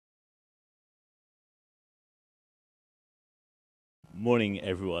Morning,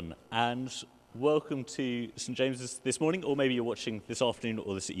 everyone, and welcome to St James's this morning, or maybe you're watching this afternoon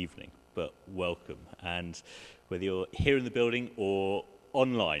or this evening, but welcome. And whether you're here in the building or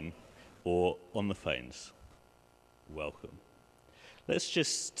online or on the phones, welcome. Let's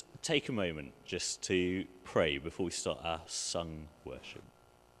just take a moment just to pray before we start our sung worship.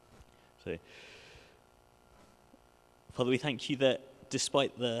 So, Father, we thank you that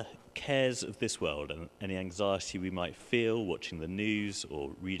despite the cares of this world and any anxiety we might feel watching the news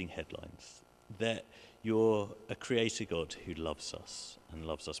or reading headlines, that you're a creator God who loves us and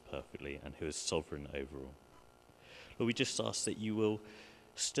loves us perfectly and who is sovereign over all. Lord, we just ask that you will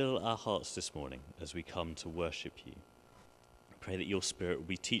still our hearts this morning as we come to worship you. I pray that your Spirit will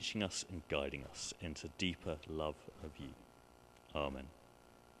be teaching us and guiding us into deeper love of you. Amen.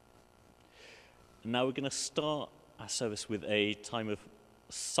 And now we're going to start our service with a time of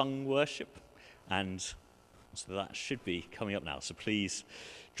sung worship, and so that should be coming up now. So please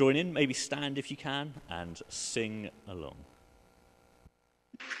join in, maybe stand if you can, and sing along.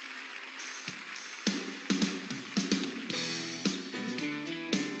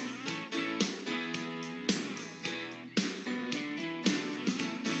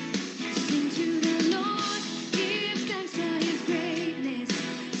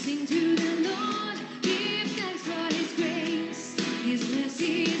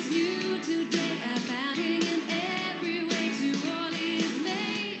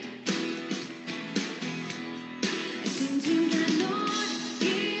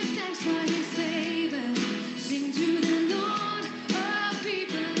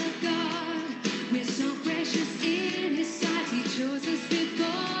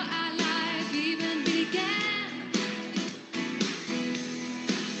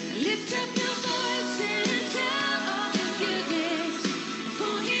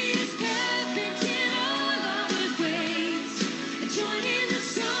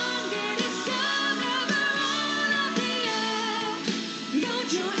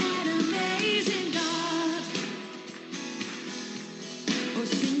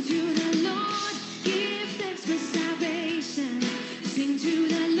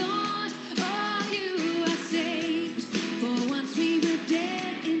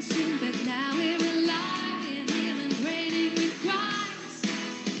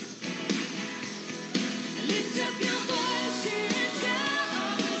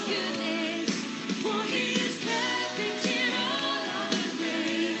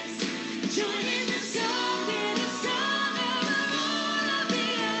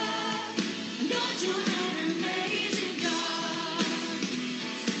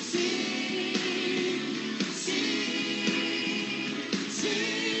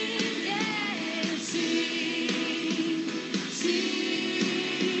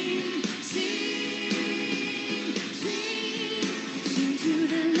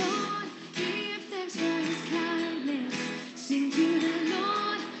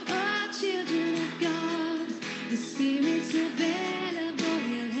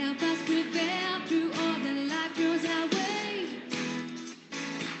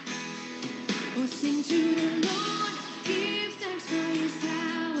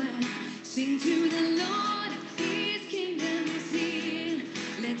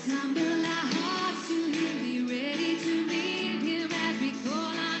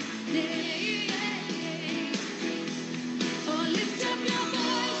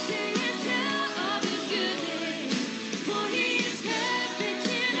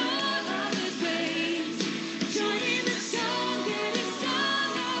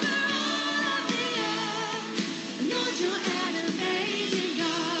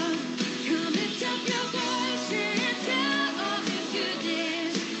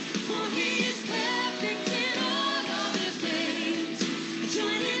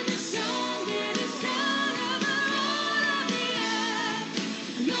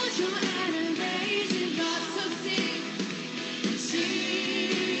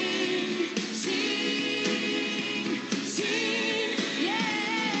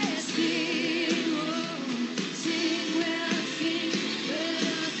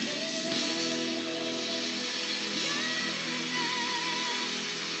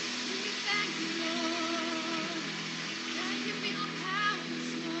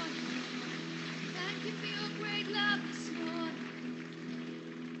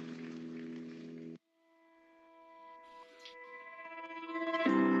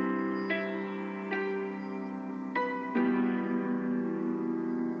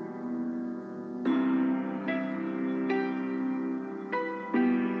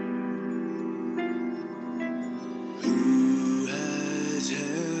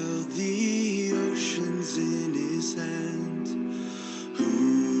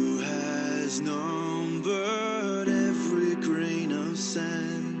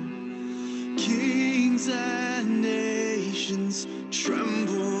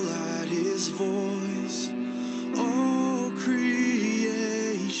 tremble at his voice. All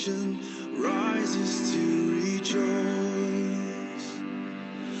creation rises to rejoice.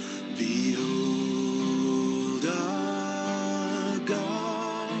 Behold our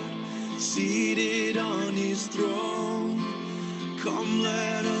God, seated on his throne. Come,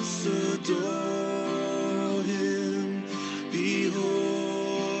 let us adore him.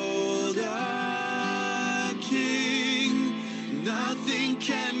 Behold our King, nothing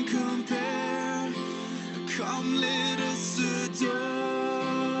can compare. Come, let us adore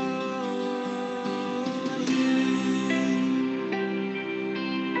him.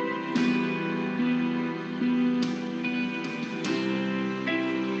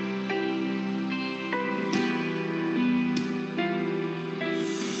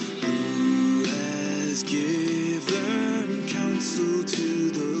 Who has given counsel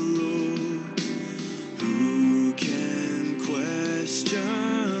to the Lord? Who can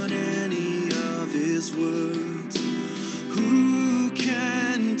question any of his words? Who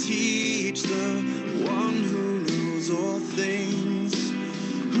can teach the one who knows all things?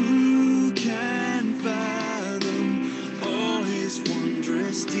 Who can fathom all his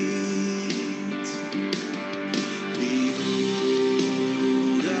wondrous deeds?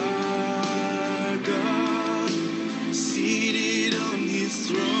 Behold our God, seated on his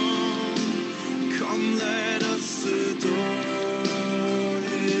throne. Come, let us adore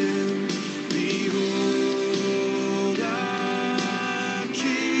him. Behold our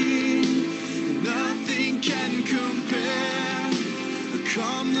King, nothing can compare.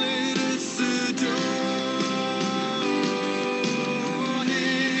 Come, let us adore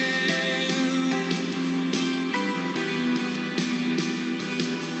him.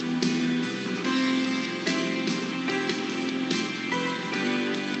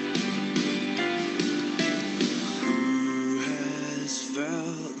 Who has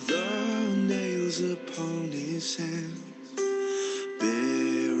felt the nails upon his hands,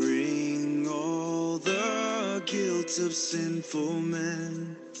 bearing all the guilt of sinful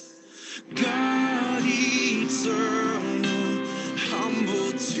men? God eternal,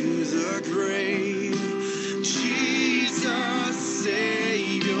 humble to the grave. Jesus,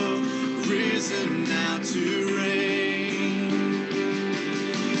 Savior, risen now to reign.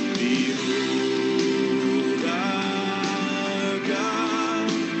 Behold our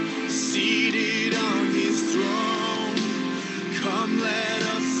God, seated on his throne. Come, let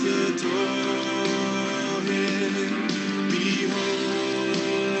us adore him.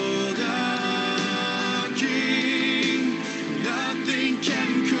 Behold our King, nothing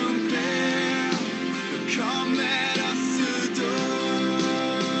can compare. Come, let us adore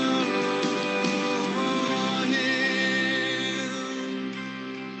him.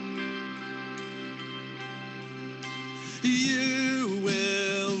 You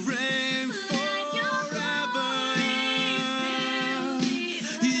will reign forever.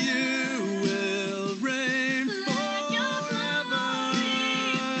 You will reign forever.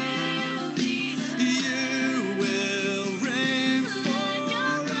 You will reign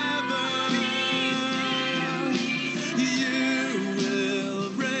forever. You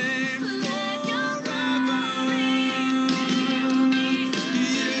will reign forever. You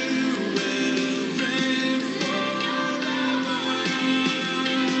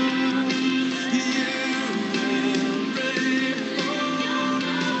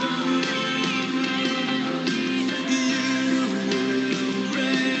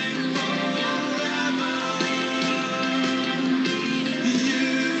will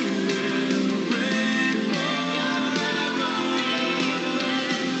reign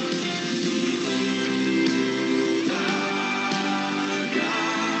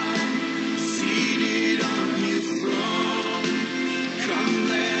seated on his throne. Come,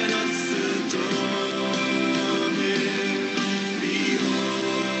 let us adore him.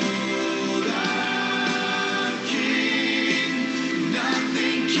 Behold our King,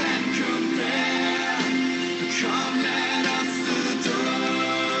 nothing can compare. Come, let us adore.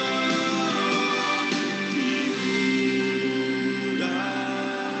 Behold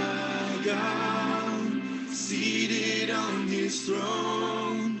our God, seated on his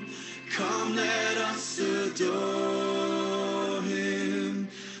throne. Come, let us adore him.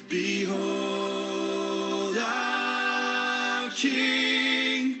 Behold our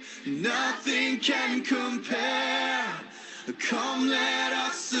King, nothing can compare. Come, let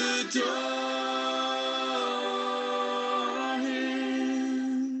us adore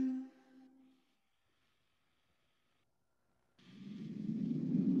him.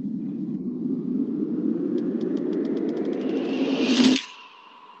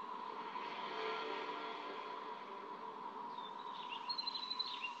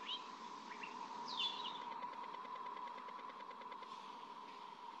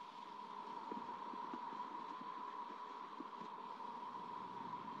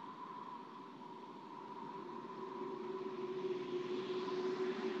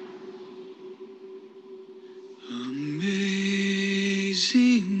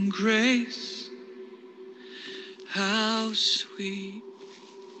 Amazing grace, how sweet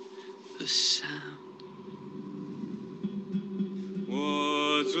the sound.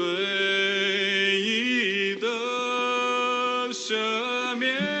 我罪已得赦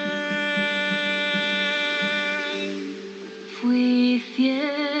免。Fui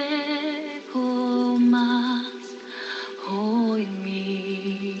ciego, mas hoy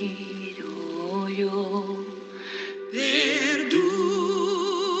miro yo. Perdutor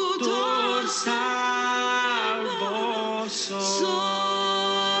salvo soy.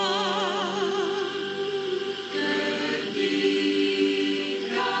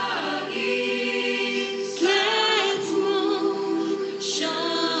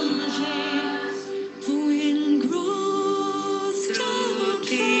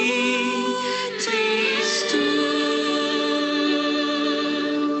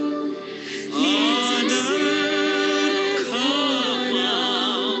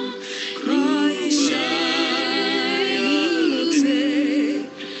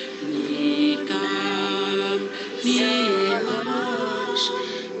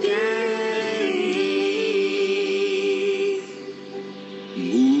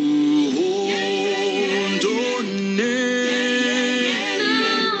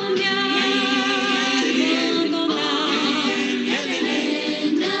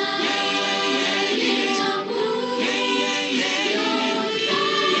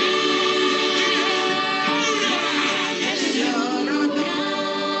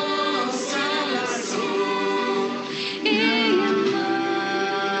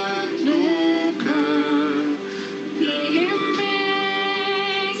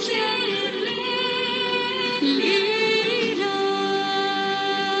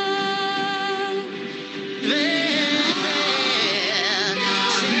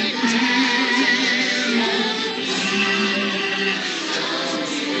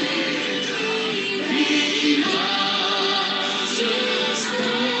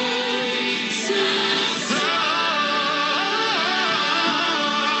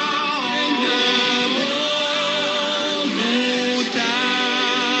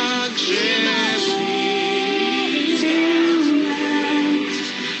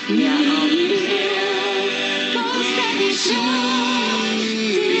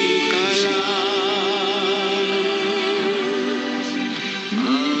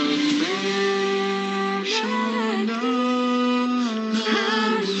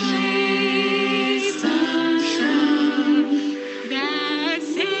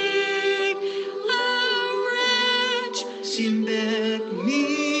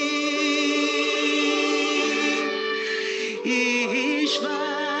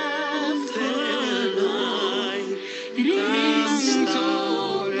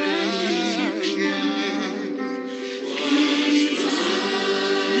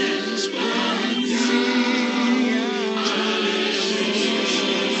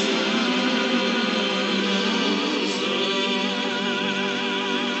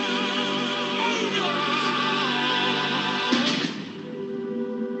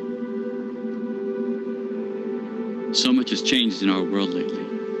 So much has changed in our world lately.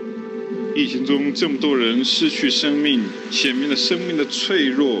 疫情中，这么多人失去生命，显明了生命的脆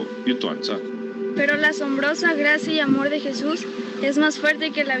弱与短暂。 Pero la asombrosa gracia y amor de Jesús es más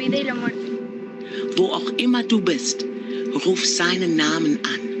fuerte que la vida y la muerte. Wo auch immer du bist, ruf seinen Namen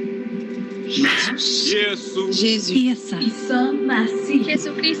an. Jesus. Jesus. Jesus.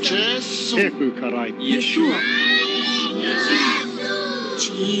 Jesucristo. Yeshua.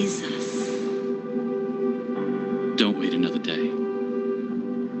 Jesus. Don't wait another day.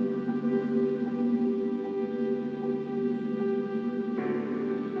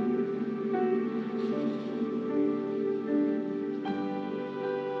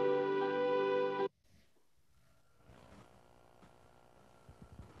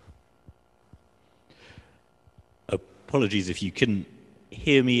 Apologies if you couldn't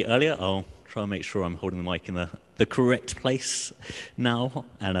hear me earlier. I'll try and make sure I'm holding the mic in the correct place now.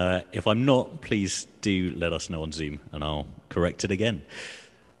 And if I'm not, please do let us know on Zoom and I'll correct it again.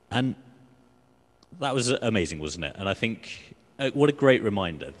 And that was amazing, wasn't it? And I think what a great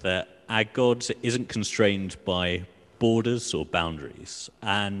reminder that our God isn't constrained by borders or boundaries.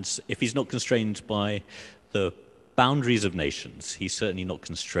 And if he's not constrained by the boundaries of nations, he's certainly not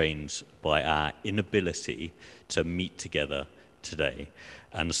constrained by our inability to meet together today.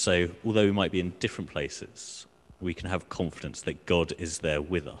 And so, although we might be in different places, we can have confidence that God is there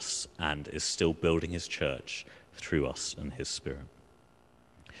with us and is still building his church through us and his Spirit.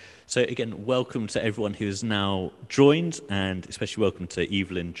 So again, welcome to everyone who has now joined, and especially welcome to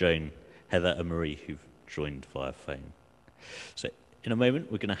Evelyn, Joan, Heather and Marie who've joined via phone. So in a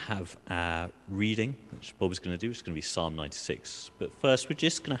moment, we're going to have our reading, which Bob is going to do. It's going to be Psalm 96. But first, we're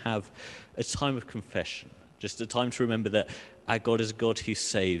just going to have a time of confession, just a time to remember that our God is a God who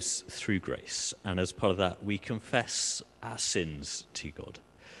saves through grace. And as part of that, we confess our sins to God.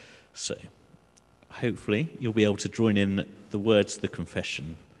 So hopefully, you'll be able to join in the words of the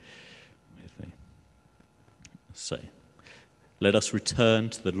confession with me. So, let us return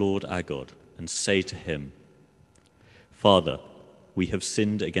to the Lord our God and say to him, Father, we have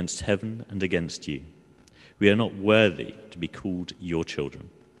sinned against heaven and against you. We are not worthy to be called your children.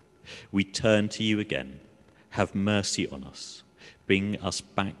 We turn to you again. Have mercy on us. Bring us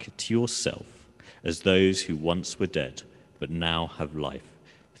back to yourself as those who once were dead, but now have life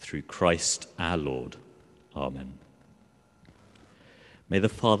through Christ our Lord. Amen. May the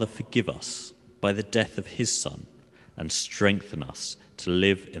Father forgive us by the death of his Son and strengthen us to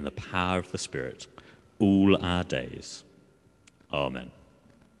live in the power of the Spirit all our days. Amen.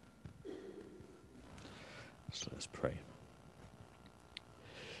 So let's pray.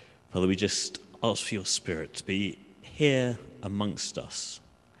 Father, we just ask for your Spirit to be here amongst us.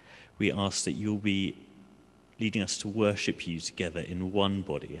 We ask that you'll be leading us to worship you together in one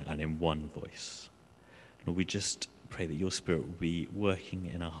body and in one voice. Lord, we just pray that your Spirit will be working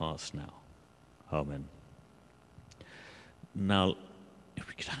in our hearts now. Amen. Now, if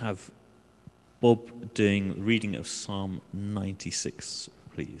we could have Bob doing the reading of Psalm 96,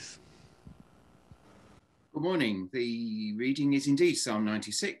 please. Good morning. The reading is indeed Psalm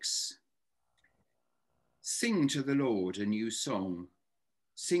 96. Sing to the Lord a new song.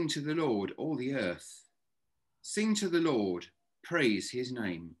 Sing to the Lord, all the earth. Sing to the Lord, praise his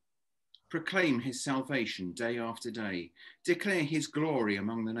name. Proclaim his salvation day after day. Declare his glory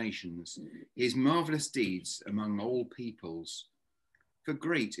among the nations, his marvellous deeds among all peoples. For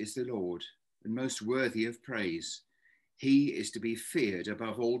great is the Lord, and most worthy of praise. He is to be feared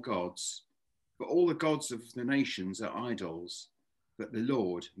above all gods. For all the gods of the nations are idols, but the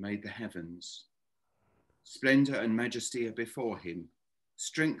Lord made the heavens. Splendour and majesty are before him.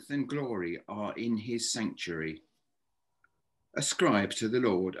 Strength and glory are in his sanctuary. Ascribe to the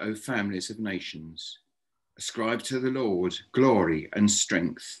Lord, O families of nations. Ascribe to the Lord glory and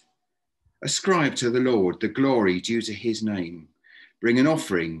strength. Ascribe to the Lord the glory due to his name. Bring an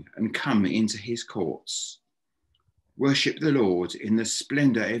offering and come into his courts. Worship the Lord in the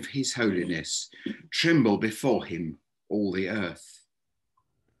splendour of his holiness. Tremble before him, all the earth.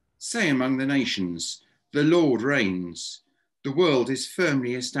 Say among the nations, the Lord reigns. The world is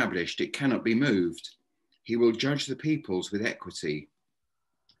firmly established, it cannot be moved. He will judge the peoples with equity.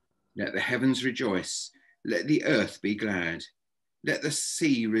 Let the heavens rejoice, let the earth be glad. Let the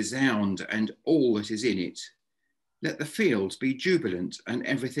sea resound and all that is in it. Let the fields be jubilant and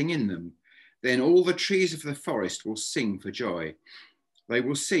everything in them. Then all the trees of the forest will sing for joy. They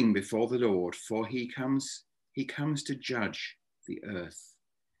will sing before the Lord, for he comes to judge the earth.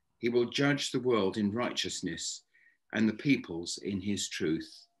 He will judge the world in righteousness and the peoples in his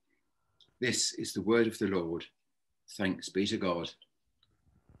truth. This is the word of the Lord. Thanks be to God.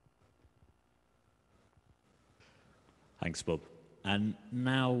 Thanks, Bob. And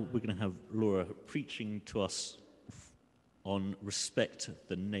now we're going to have Laura preaching to us on respect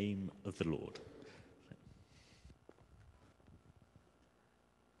the name of the Lord.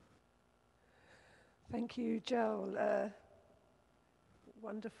 Thank you, Joel.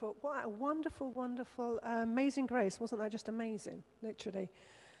 Wonderful. What a wonderful, wonderful, amazing grace. Wasn't that just amazing, literally?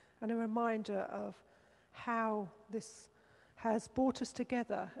 And a reminder of how this has brought us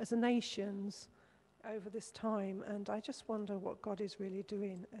together as nations over this time. And I just wonder what God is really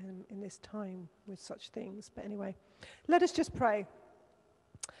doing in this time with such things. But anyway, let us just pray.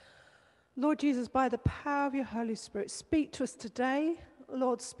 Lord Jesus, by the power of your Holy Spirit, speak to us today.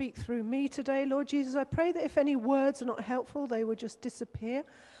 Lord, speak through me today. Lord Jesus, I pray that if any words are not helpful, they will just disappear.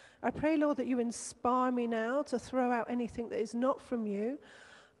 I pray, Lord, that you inspire me now to throw out anything that is not from you.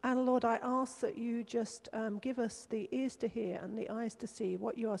 And Lord, I ask that you just give us the ears to hear and the eyes to see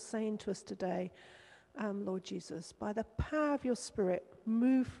what you are saying to us today, Lord Jesus. By the power of your Spirit,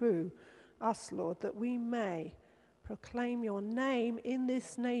 move through us, Lord, that we may proclaim your name in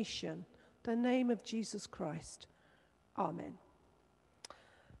this nation, the name of Jesus Christ. Amen.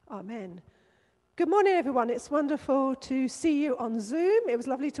 Amen. Good morning, everyone. It's wonderful to see you on Zoom. It was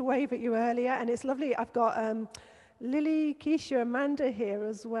lovely to wave at you earlier, and it's lovely. I've got Lily, Keisha, Amanda here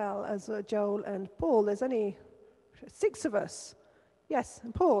as well as Joel and Paul. There's only 6 of us. Yes,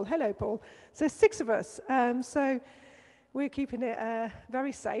 and Paul. Hello, Paul. So 6 of us. So we're keeping it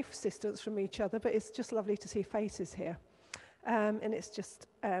very safe, distance from each other, but it's just lovely to see faces here. And it's just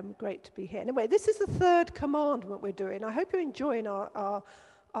great to be here. Anyway, this is the third commandment we're doing. I hope you're enjoying our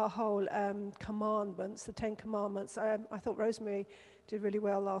whole commandments, the 10 Commandments. I thought Rosemary did really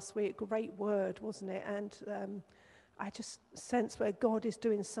well last week. Great word, wasn't it? And I just sense where God is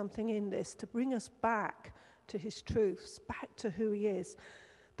doing something in this to bring us back to his truths, back to who he is.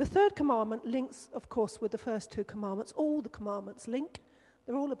 The third commandment links, of course, with the first 2 commandments. All the commandments link.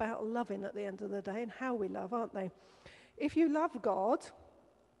 They're all about loving at the end of the day and how we love, aren't they? If you love God,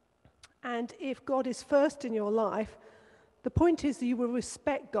 and if God is first in your life, the point is that you will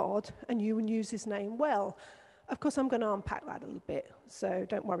respect God and you will use his name well. Of course, I'm going to unpack that a little bit, so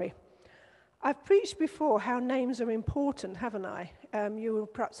don't worry. I've preached before how names are important, haven't I? You will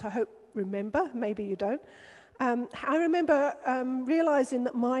perhaps, I hope, remember. Maybe you don't. I remember realizing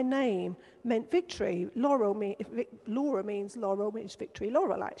that my name meant victory. Laura means Laurel, means victory.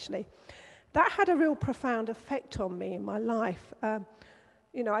 Laurel, actually. That had a real profound effect on me in my life.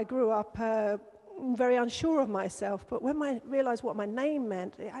 I grew up very unsure of myself, but when I realized what my name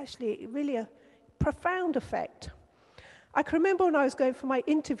meant, it actually really a profound effect. I can remember when I was going for my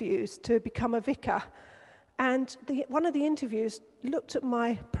interviews to become a vicar, and one of the interviews looked at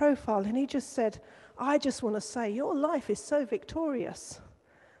my profile and he just said, "I just want to say your life is so victorious."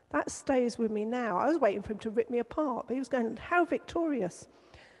 That stays with me now. I was waiting for him to rip me apart, but he was going, "How victorious?"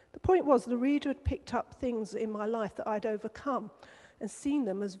 The point was the reader had picked up things in my life that I'd overcome and seen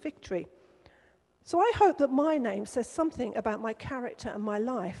them as victory. So I hope that my name says something about my character and my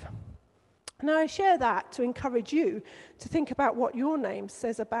life. Now I share that to encourage you to think about what your name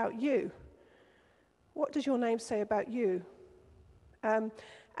says about you. What does your name say about you? And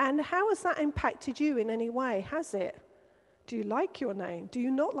how has that impacted you in any way? Has it? Do you like your name? Do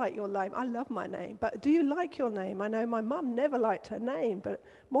you not like your name? I love my name, but do you like your name? I know my mum never liked her name, but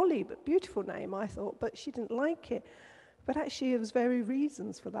Molly, but beautiful name, I thought, but she didn't like it. But actually, there was very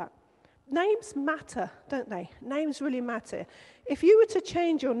reasons for that. Names matter, don't they? Names really matter. If you were to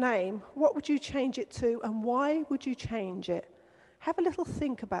change your name, what would you change it to, and why would you change it? Have a little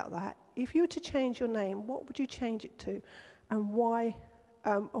think about that. If you were to change your name, what would you change it to, and why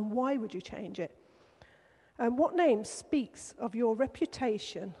would you change it? What name speaks of your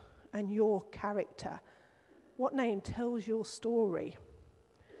reputation and your character? What name tells your story?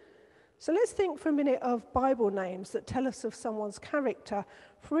 So let's think for a minute of Bible names that tell us of someone's character.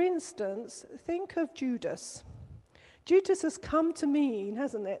 For instance, think of Judas. Judas has come to mean,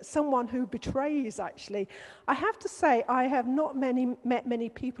 hasn't it, someone who betrays, actually. I have to say, I have not met many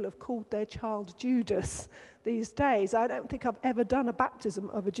people who have called their child Judas these days. I don't think I've ever done a baptism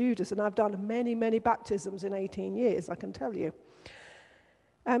of a Judas, and I've done many, many baptisms in 18 years, I can tell you.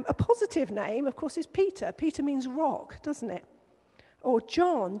 A positive name, of course, is Peter. Peter means rock, doesn't it? Or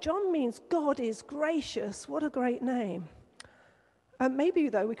John. John means God is gracious. What a great name. Maybe,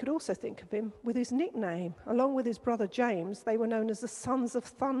 though, we could also think of him with his nickname. Along with his brother James, they were known as the Sons of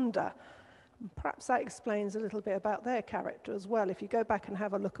Thunder. Perhaps that explains a little bit about their character as well. If you go back and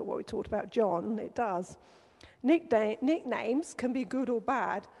have a look at what we talked about John, it does. Nicknames can be good or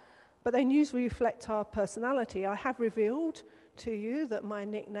bad, but they usually reflect our personality. I have revealed to you that my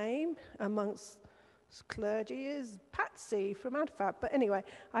nickname amongst clergy is Patsy from AdFab. But anyway,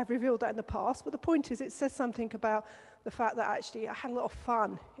 I've revealed that in the past. But the point is, it says something about the fact that actually I had a lot of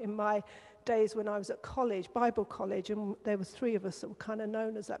fun in my days when I was at college, Bible college, and there was 3 of us that were kind of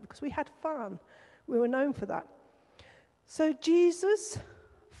known as that because we had fun. We were known for that. So Jesus,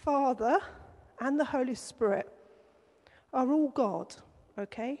 Father, and the Holy Spirit are all God,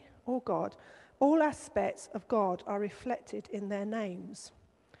 okay? All God. All aspects of God are reflected in their names.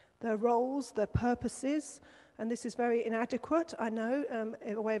 Their roles, their purposes, and this is very inadequate, I know,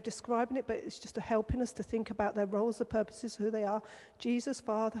 a way of describing it, but it's just helping us to think about their roles, their purposes, who they are. Jesus,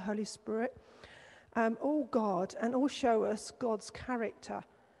 Father, Holy Spirit, all God, and all show us God's character.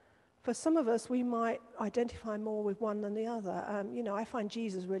 For some of us, we might identify more with one than the other. I find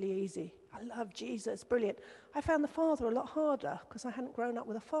Jesus really easy. I love Jesus, brilliant. I found the Father a lot harder because I hadn't grown up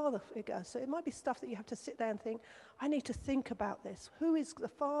with a father figure. So it might be stuff that you have to sit there and think, I need to think about this. Who is the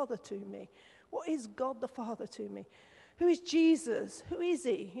Father to me? What is God the Father to me? Who is Jesus? Who is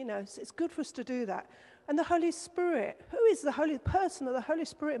he? It's good for us to do that. And the Holy Spirit. Who is the Holy person of the Holy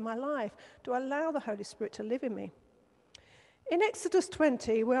Spirit in my life? Do I allow the Holy Spirit to live in me? In Exodus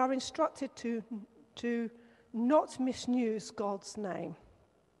 20, we are instructed to not misuse God's name.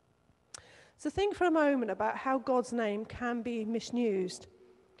 So think for a moment about how God's name can be misused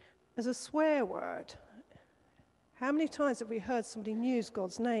as a swear word. How many times have we heard somebody use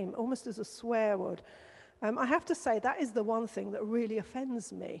God's name almost as a swear word? I have to say that is the one thing that really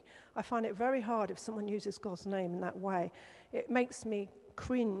offends me. I find it very hard if someone uses God's name in that way. It makes me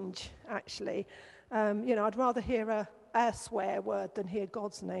cringe, actually. I'd rather hear a swear word than hear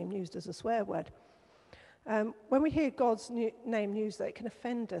God's name used as a swear word. When we hear God's name used, that it can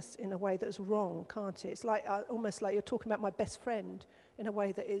offend us in a way that's wrong, can't it? It's like almost like you're talking about my best friend in a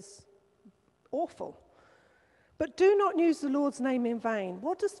way that is awful. But do not use the Lord's name in vain.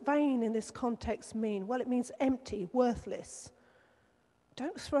 What does vain in this context mean? Well, it means empty, worthless.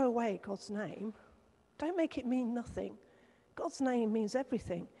 Don't throw away God's name. Don't make it mean nothing. God's name means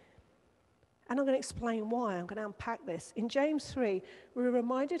everything. And I'm going to explain why. I'm going to unpack this. In James 3, we're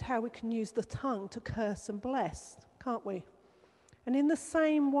reminded how we can use the tongue to curse and bless, can't we? And in the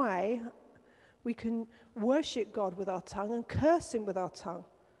same way, we can worship God with our tongue and curse him with our tongue.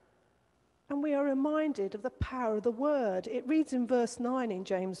 And we are reminded of the power of the word. It reads in verse 9 in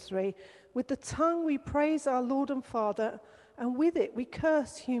James 3, with the tongue we praise our Lord and Father, and with it we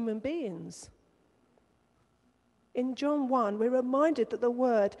curse human beings. In John 1, we're reminded that the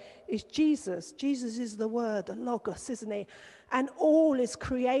word is Jesus. Jesus is the word, the Logos, isn't he? And all is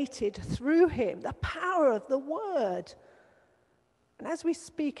created through him, the power of the word. And as we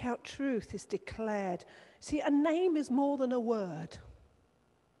speak out, truth is declared. See, a name is more than a word.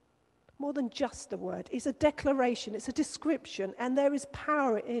 More than just a word. It's a declaration, it's a description, and there is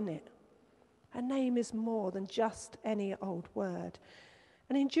power in it. A name is more than just any old word.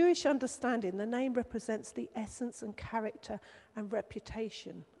 And in Jewish understanding, the name represents the essence and character and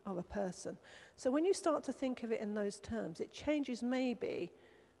reputation of a person. So when you start to think of it in those terms, it changes maybe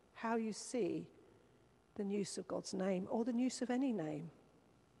how you see the use of God's name or the use of any name.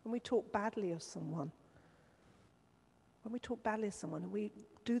 When we talk badly of someone, and we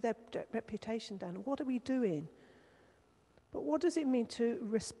do their reputation down, what are we doing? But what does it mean to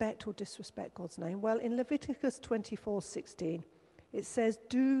respect or disrespect God's name? Well, in Leviticus 24:16, it says,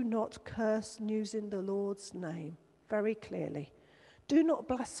 do not curse using the Lord's name, very clearly. Do not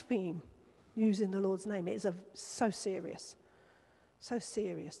blaspheme using the Lord's name. It is so serious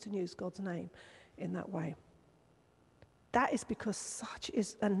to use God's name in that way. That is because such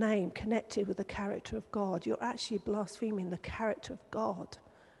is a name connected with the character of God. You're actually blaspheming the character of God.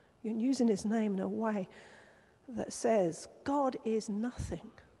 You're using his name in a way that says God is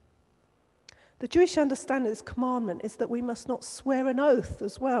nothing. The Jewish understanding of this commandment is that we must not swear an oath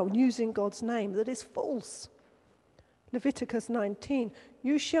as well, using God's name, that is false. Leviticus 19,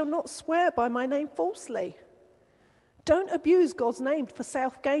 you shall not swear by my name falsely. Don't abuse God's name for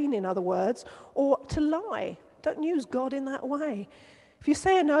self-gain, in other words, or to lie. Don't use God in that way. If you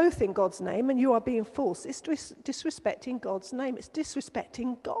say an oath in God's name and you are being false, it's disrespecting God's name. It's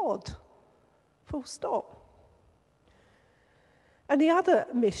disrespecting God. Full stop. And the other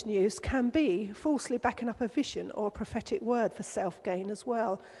misuse can be falsely backing up a vision or a prophetic word for self-gain as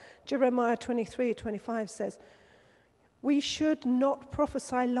well. Jeremiah 23:25 says, we should not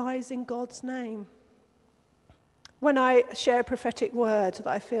prophesy lies in God's name. When I share a prophetic word that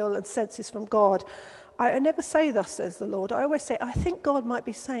I feel and sense is from God, I never say, thus says the Lord. I always say, I think God might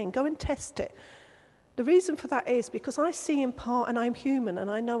be saying, go and test it. The reason for that is because I see in part and I'm human and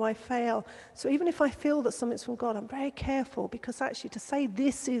I know I fail. So even if I feel that something's from God, I'm very careful, because actually to say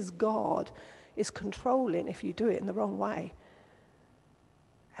this is God is controlling if you do it in the wrong way.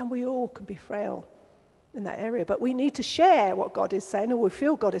 And we all can be frail in that area. But we need to share what God is saying, or we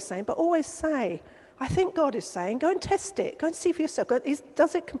feel God is saying, but always say, I think God is saying, go and test it. Go and see for yourself.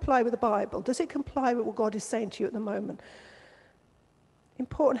 Does it comply with the Bible? Does it comply with what God is saying to you at the moment?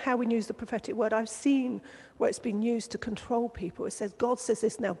 Important how we use the prophetic word. I've seen where it's been used to control people. It says, God says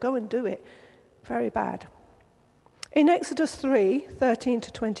this now, go and do it. Very bad. In Exodus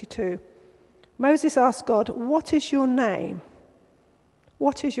 3:13-22, Moses asked God, what is your name?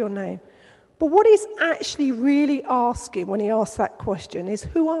 What is your name? But what he's actually really asking when he asks that question is,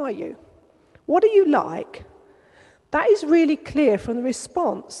 who are you? What are you like? That is really clear from the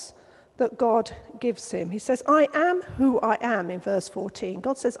response that God gives him. He says, I am who I am in verse 14.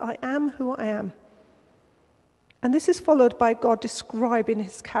 God says, I am who I am. And this is followed by God describing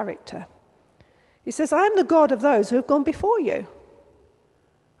his character. He says, I am the God of those who have gone before you.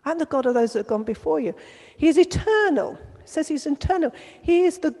 I am the God of those who have gone before you. He is eternal. It says he's eternal. He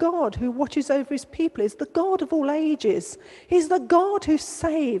is the God who watches over his people. He's the God of all ages. He's the God who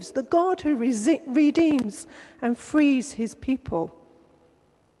saves, the God who redeems and frees his people.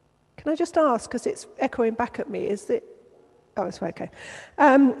 Can I just ask, because it's echoing back at me, is it? Oh, it's okay.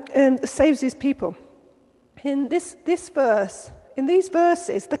 And saves his people. In this verse, In these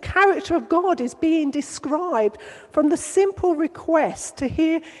verses, the character of God is being described from the simple request to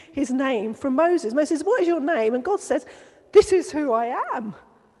hear his name from Moses. Moses says, what is your name? And God says, this is who I am.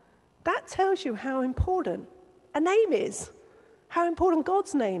 That tells you how important a name is, how important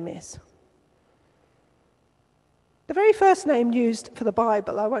God's name is. The very first name used for the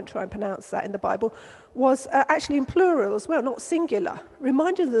Bible, I won't try and pronounce that in the Bible, was actually in plural as well, not singular,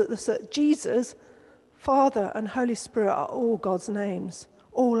 reminding us that Jesus, Father and Holy Spirit are all God's names.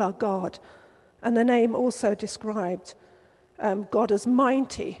 All are God. And the name also described God as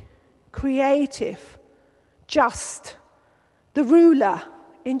mighty, creative, just, the ruler,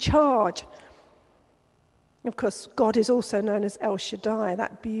 in charge. Of course, God is also known as El Shaddai,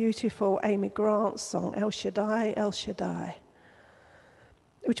 that beautiful Amy Grant song, El Shaddai, El Shaddai,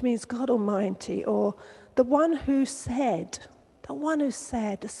 which means God Almighty, or the one who said,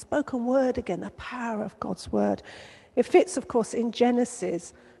 the spoken word again, the power of God's word. It fits, of course, in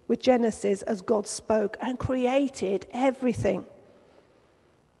Genesis, with Genesis as God spoke and created everything.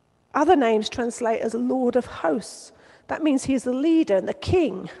 Other names translate as Lord of Hosts. That means he is the leader and the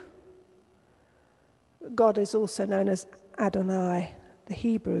king. God is also known as Adonai, the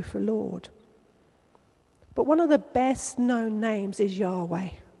Hebrew for Lord. But one of the best known names is Yahweh,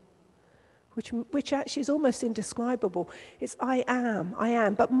 which actually is almost indescribable. It's I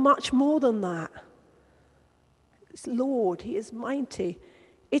am, but much more than that. It's Lord, he is mighty.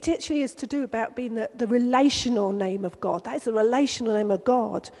 It actually is to do about being the relational name of God. That is the relational name of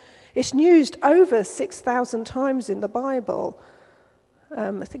God. It's used over 6,000 times in the Bible.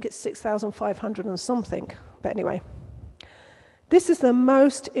 I think it's 6,500 and something. But anyway, this is the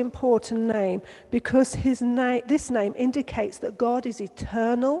most important name because this name indicates that God is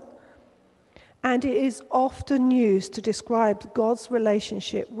eternal, and it is often used to describe God's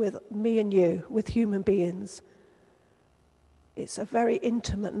relationship with me and you, with human beings. It's a very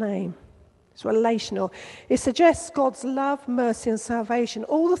intimate name. It's relational. It suggests God's love, mercy, and salvation,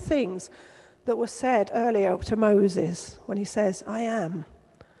 all the things that were said earlier to Moses when he says, I am.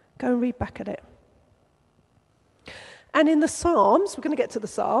 Go and read back at it. And in the Psalms, we're going to get to the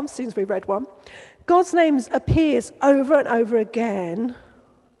Psalms, as soon as we read one, God's name appears over and over again,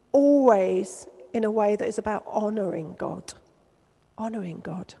 always in a way that is about honoring God. Honoring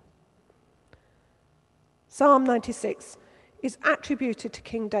God. Psalm 96 is attributed to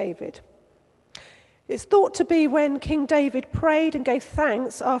King David. It's thought to be when King David prayed and gave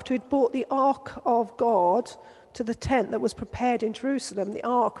thanks after he'd brought the Ark of God to the tent that was prepared in Jerusalem. The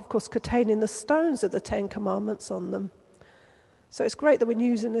Ark, of course, containing the stones of the Ten Commandments on them. So it's great that we're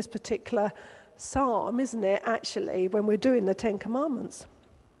using this particular psalm, isn't it, actually, when we're doing the Ten Commandments.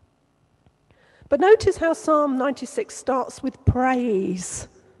 But notice how Psalm 96 starts with praise.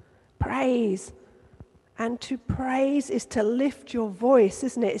 Praise. And to praise is to lift your voice,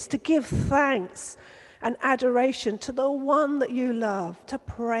 isn't it? It's to give thanks and adoration to the one that you love, to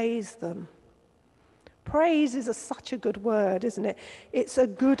praise them. Praise is such a good word, isn't it? It's a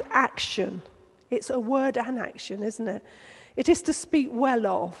good action. It's a word and action, isn't it? It is to speak well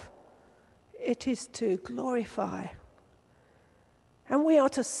of. It is to glorify. And we are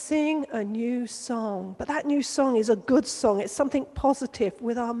to sing a new song. But that new song is a good song. It's something positive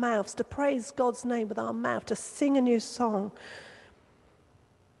with our mouths, to praise God's name with our mouth, to sing a new song.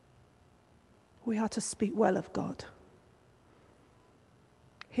 We are to speak well of God.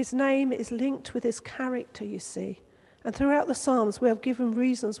 His name is linked with his character, you see. And throughout the Psalms, we have given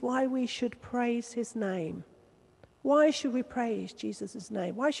reasons why we should praise his name. Why should we praise Jesus'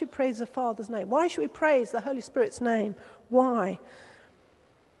 name? Why should we praise the Father's name? Why should we praise the Holy Spirit's name? Why?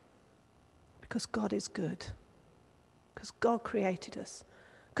 Because God is good. Because God created us.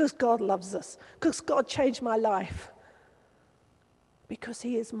 Because God loves us. Because God changed my life. Because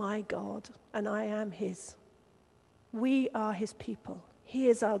he is my God and I am his. We are his people. He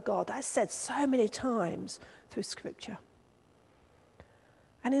is our God. That's said so many times through Scripture.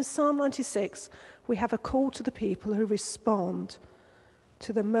 And in Psalm 96, we have a call to the people who respond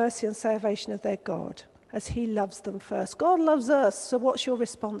to the mercy and salvation of their God as he loves them first. God loves us, so what's your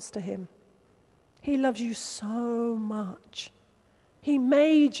response to him? He loves you so much. He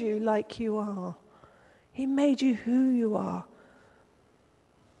made you like you are. He made you who you are.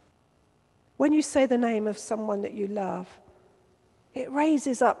 When you say the name of someone that you love, it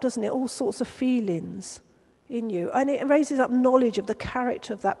raises up, doesn't it, all sorts of feelings in you. And it raises up knowledge of the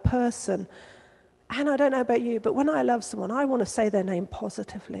character of that person. And I don't know about you, but when I love someone, I want to say their name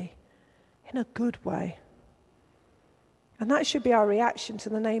positively, in a good way. And that should be our reaction to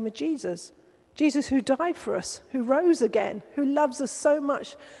the name of Jesus. Jesus who died for us, who rose again, who loves us so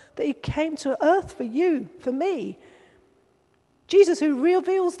much that he came to earth for you, for me. Jesus who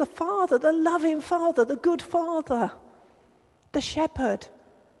reveals the Father, the loving Father, the good Father, the shepherd.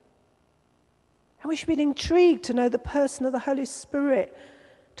 And we should be intrigued to know the person of the Holy Spirit,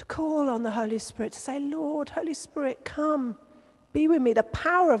 to call on the Holy Spirit, to say, Lord, Holy Spirit, come, be with me. The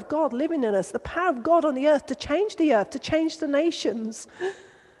power of God living in us, the power of God on the earth, to change the nations.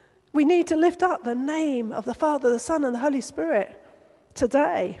 We need to lift up the name of the Father, the Son, and the Holy Spirit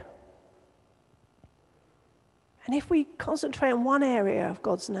today. And if we concentrate on one area of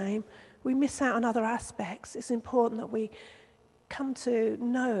God's name, we miss out on other aspects. It's important that we come to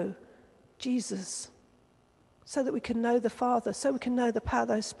know Jesus so that we can know the Father, so we can know the power of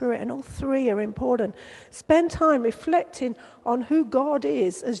the Holy Spirit. And all three are important. Spend time reflecting on who God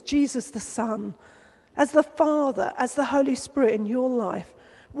is as Jesus the Son, as the Father, as the Holy Spirit in your life.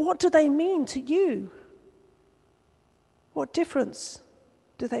 What do they mean to you? What difference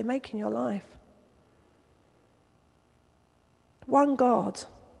do they make in your life? One God,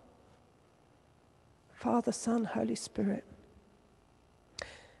 Father, Son, Holy Spirit.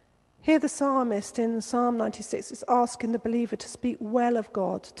 Here the psalmist in Psalm 96 is asking the believer to speak well of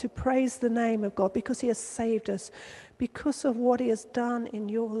God, to praise the name of God because he has saved us, because of what he has done in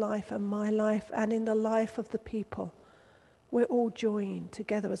your life and my life and in the life of the people. We're all joined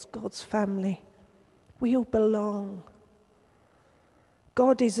together as God's family. We all belong.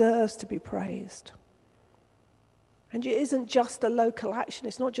 God deserves to be praised. And it isn't just a local action.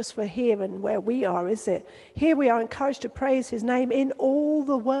 It's not just for here and where we are, is it? Here we are encouraged to praise his name in all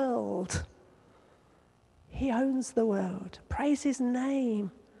the world. He owns the world. Praise his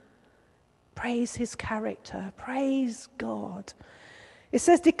name. Praise his character. Praise God. It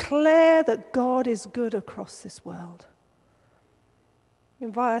says, declare that God is good across this world.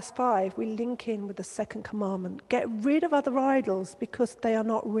 In verse 5, we link in with the second commandment. Get rid of other idols because they are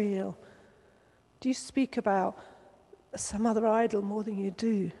not real. Do you speak about some other idol more than you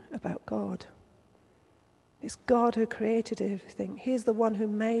do about God? It's God who created everything. He's the one who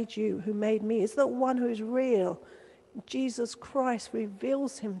made you, who made me. It's the one who is real. Jesus Christ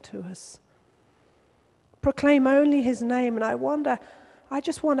reveals him to us. Proclaim only his name. And I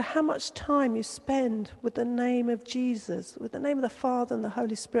just wonder how much time you spend with the name of Jesus, with the name of the Father and the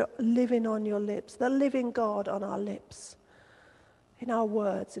Holy Spirit living on your lips, the living God on our lips, in our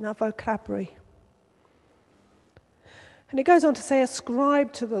words, in our vocabulary. And it goes on to say,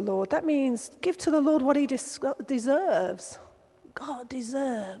 ascribe to the Lord. That means give to the Lord what he deserves. God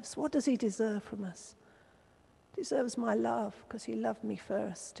deserves. What does he deserve from us? He deserves my love because he loved me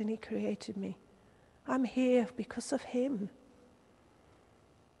first and he created me. I'm here because of him.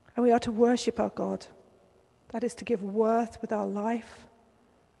 And we are to worship our God. That is to give worth with our life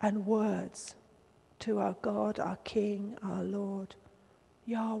and words to our God, our King, our Lord,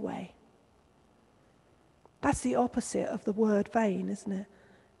 Yahweh. That's the opposite of the word vain, isn't it?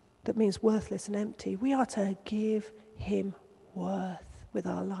 That means worthless and empty. We are to give him worth with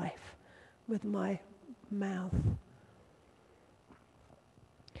our life, with my mouth.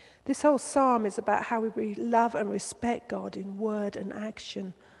 This whole psalm is about how we love and respect God in word and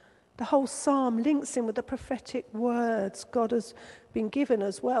action. The whole psalm links in with the prophetic words God has been given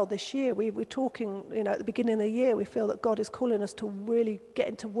as well this year. We were talking, at the beginning of the year, we feel that God is calling us to really get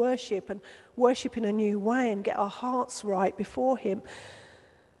into worship and worship in a new way and get our hearts right before him.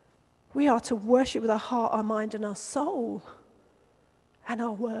 We are to worship with our heart, our mind, and our soul, and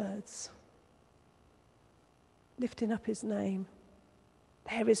our words, lifting up his name.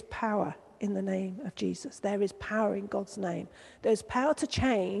 There is power in the name of Jesus. There is power in God's name. There's power to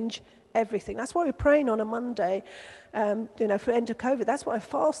change everything. That's why we're praying on a Monday, for end of COVID. That's why I'm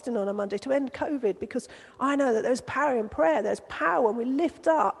fasting on a Monday, to end COVID, because I know that there's power in prayer. There's power when we lift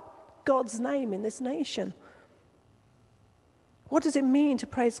up God's name in this nation. What does it mean to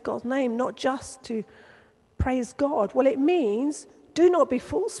praise God's name? Not just to praise God. Well, it means do not be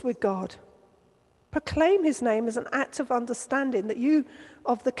false with God. Proclaim his name as an act of understanding that you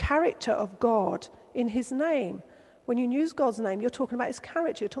of the character of God in his name. When you use God's name, you're talking about his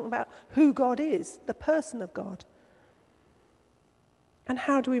character. You're talking about who God is, the person of God. And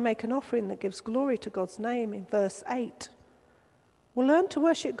how do we make an offering that gives glory to God's name in verse 8? Well, learn to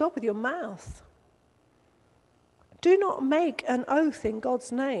worship God with your mouth. Do not make an oath in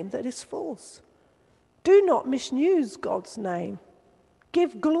God's name that is false. Do not misuse God's name.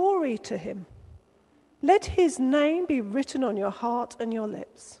 Give glory to him. Let his name be written on your heart and your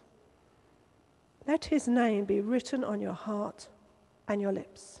lips. Let his name be written on your heart and your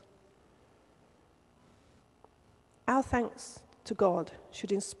lips. Our thanks to God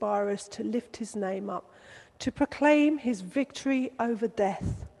should inspire us to lift his name up, to proclaim his victory over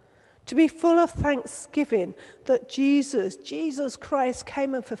death, to be full of thanksgiving that Jesus Christ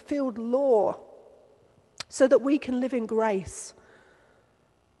came and fulfilled law so that we can live in grace,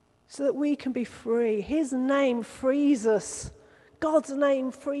 so that we can be free. His name frees us. God's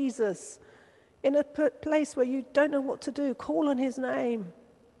name frees us. In a place where you don't know what to do, call on his name.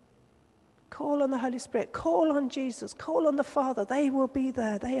 Call on the Holy Spirit. Call on Jesus. Call on the Father. They will be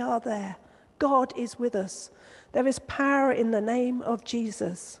there. They are there. God is with us. There is power in the name of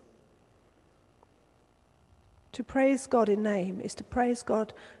Jesus. To praise God in name is to praise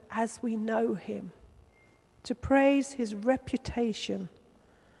God as we know him. To praise his reputation.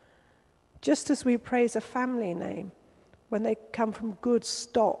 Just as we praise a family name when they come from good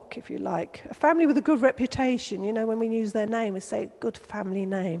stock, if you like. A family with a good reputation, you know, when we use their name, we say, good family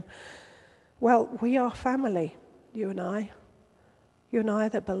name. Well, we are family, you and I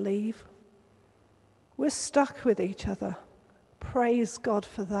that believe. We're stuck with each other. Praise God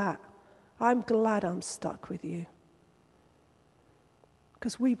for that. I'm glad I'm stuck with you.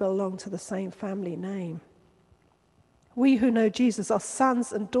 Because we belong to the same family name. We who know Jesus are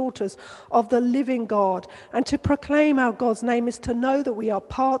sons and daughters of the living God. And to proclaim our God's name is to know that we are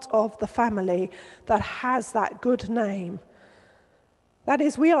part of the family that has that good name. That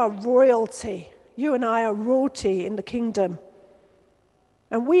is, we are royalty. You and I are royalty in the kingdom.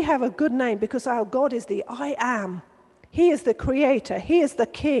 And we have a good name because our God is the I am. He is the creator. He is the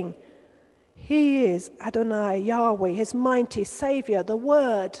king. He is Adonai, Yahweh, his mighty Savior, the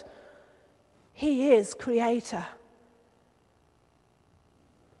Word. He is creator.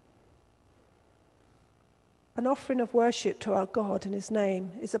 An offering of worship to our God in his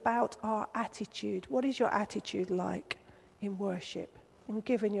name is about our attitude. What is your attitude like in worship, in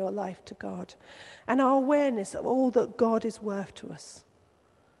giving your life to God? And our awareness of all that God is worth to us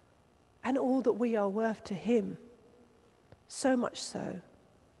and all that we are worth to him. So much so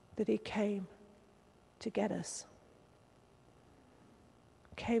that he came to get us.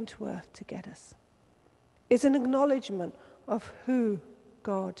 Came to earth to get us. It's an acknowledgement of who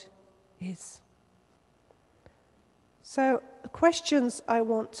God is. So the questions I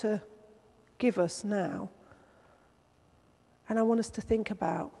want to give us now, and I want us to think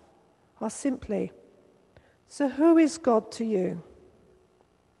about, are simply, so who is God to you?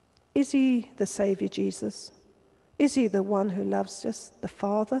 Is he the Saviour Jesus? Is he the one who loves us, the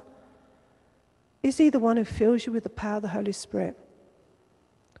Father? Is he the one who fills you with the power of the Holy Spirit?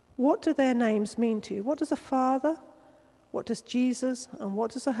 What do their names mean to you? What does the Father, what does Jesus, and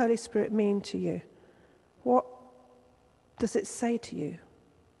what does the Holy Spirit mean to you? What does it say to you?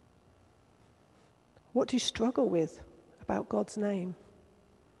 What do you struggle with about God's name?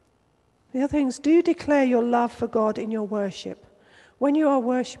 The other things, do you declare your love for God in your worship? When you are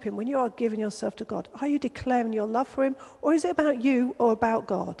worshiping, when you are giving yourself to God, are you declaring your love for him, or is it about you or about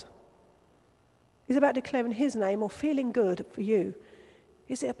God? Is it about declaring his name or feeling good for you?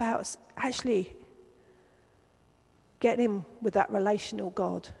 Is it about actually getting in with that relational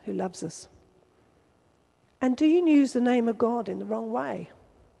God who loves us? And do you use the name of God in the wrong way?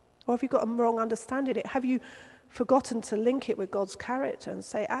 Or have you got a wrong understanding of it? Have you forgotten to link it with God's character and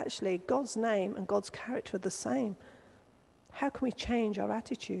say, actually, God's name and God's character are the same? How can we change our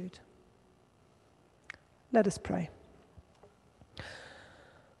attitude? Let us pray.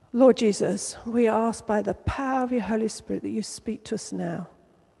 Lord Jesus, we ask by the power of your Holy Spirit that you speak to us now.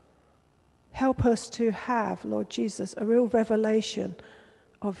 Help us to have, Lord Jesus, a real revelation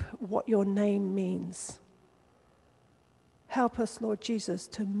of what your name means. Help us, Lord Jesus,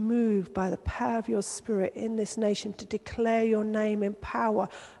 to move by the power of your Spirit in this nation, to declare your name in power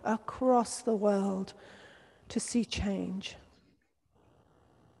across the world, to see change.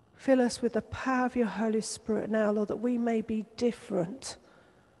 Fill us with the power of your Holy Spirit now, Lord, that we may be different,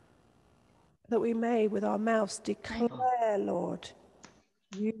 that we may with our mouths declare, Lord,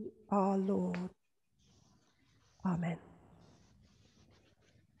 you are Lord. Amen.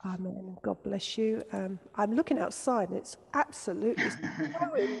 Amen. God bless you. I'm looking outside and it's absolutely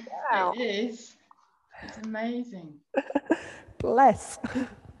snowing down. It is. It's amazing. Bless.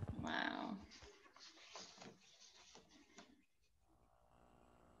 Wow.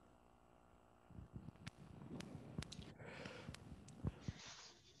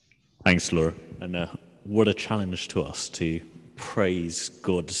 Thanks, Laura. And what a challenge to us to praise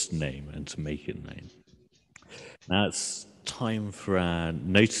God's name and to make it known. Now it's time for our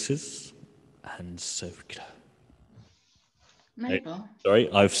notices. And so, Mabel.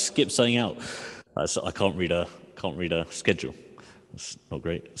 sorry, I've skipped something out. I can't read a schedule. That's not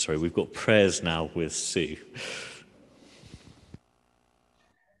great. Sorry, we've got prayers now with Sue.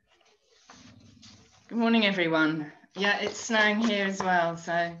 Good morning, everyone. Yeah, it's snowing here as well,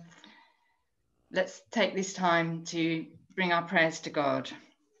 so let's take this time to bring our prayers to God.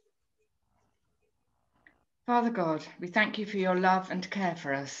 Father God, we thank you for your love and care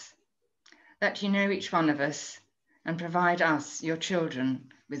for us, that you know each one of us and provide us, your children,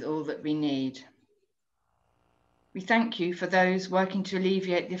 with all that we need. We thank you for those working to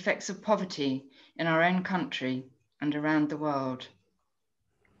alleviate the effects of poverty in our own country and around the world.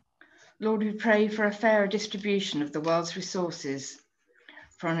 Lord, we pray for a fairer distribution of the world's resources,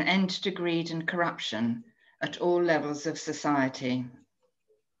 for an end to greed and corruption at all levels of society.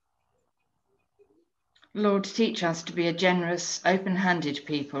 Lord, teach us to be a generous, open-handed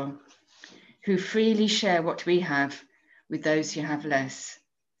people who freely share what we have with those who have less,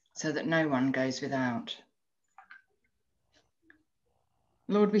 so that no one goes without.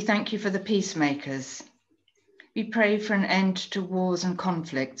 Lord, we thank you for the peacemakers. We pray for an end to wars and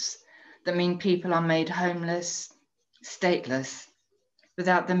conflicts that mean people are made homeless, stateless,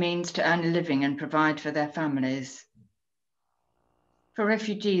 without the means to earn a living and provide for their families. For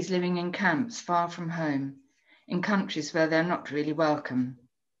refugees living in camps far from home, in countries where they're not really welcome,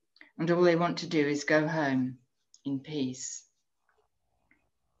 and all they want to do is go home in peace.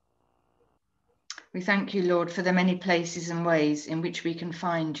 We thank you, Lord, for the many places and ways in which we can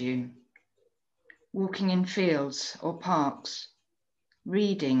find you. Walking in fields or parks,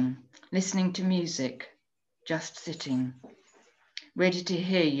 reading, listening to music, just sitting, ready to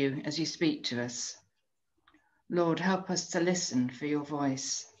hear you as you speak to us. Lord, help us to listen for your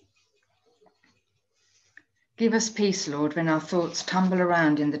voice. Give us peace, Lord, when our thoughts tumble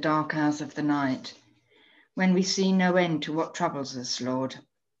around in the dark hours of the night, when we see no end to what troubles us, Lord.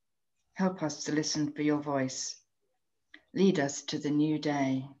 Help us to listen for your voice. Lead us to the new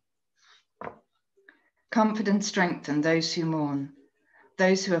day. Comfort and strengthen those who mourn,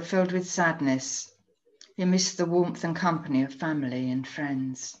 those who are filled with sadness, who miss the warmth and company of family and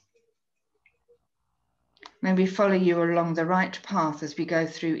friends. May we follow you along the right path as we go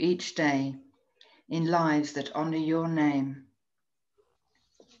through each day in lives that honour your name.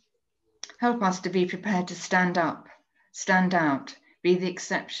 Help us to be prepared to stand up, stand out, be the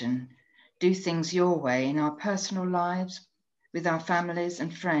exception, do things your way in our personal lives, with our families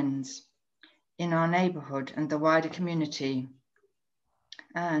and friends, in our neighbourhood and the wider community,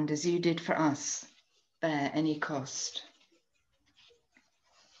 and as you did for us, bear any cost.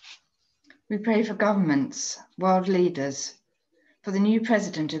 We pray for governments, world leaders, for the new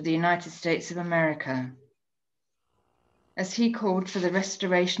President of the United States of America. As he called for the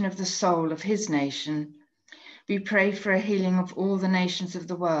restoration of the soul of his nation, we pray for a healing of all the nations of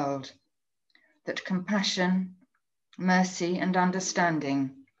the world, that compassion, mercy, and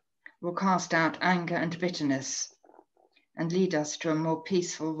understanding will cast out anger and bitterness and lead us to a more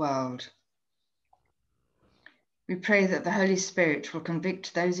peaceful world. We pray that the Holy Spirit will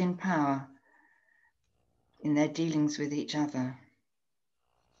convict those in power in their dealings with each other.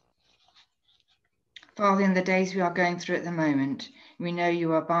 Father, in the days we are going through at the moment, we know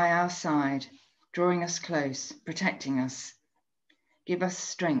you are by our side, drawing us close, protecting us. Give us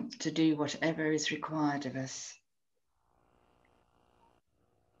strength to do whatever is required of us.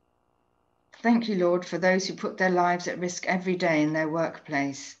 Thank you, Lord, for those who put their lives at risk every day in their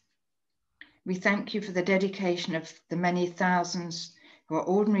workplace. We thank you for the dedication of the many thousands who are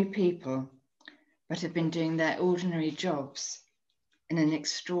ordinary people, but have been doing their ordinary jobs in an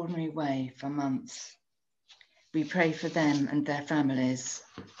extraordinary way for months. We pray for them and their families.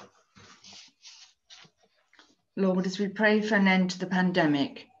 Lord, as we pray for an end to the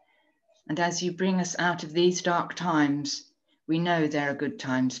pandemic, and as you bring us out of these dark times, we know there are good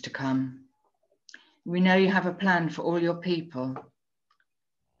times to come. We know you have a plan for all your people,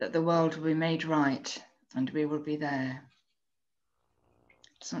 that the world will be made right and we will be there.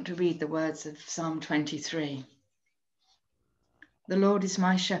 I just want to read the words of Psalm 23. The Lord is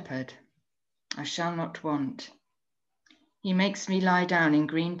my shepherd, I shall not want. He makes me lie down in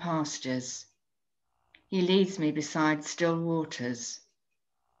green pastures. He leads me beside still waters.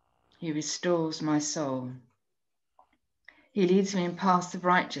 He restores my soul. He leads me in paths of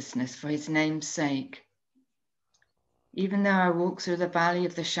righteousness for his name's sake. Even though I walk through the valley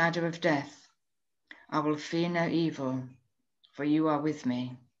of the shadow of death, I will fear no evil, for you are with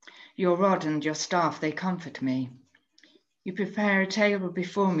me. Your rod and your staff, they comfort me. You prepare a table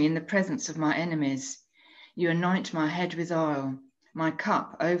before me in the presence of my enemies. You anoint my head with oil. My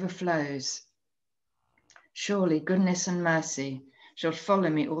cup overflows. Surely goodness and mercy shall follow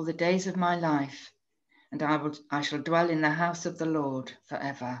me all the days of my life, and I shall dwell in the house of the Lord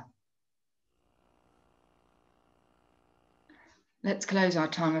forever. Let's close our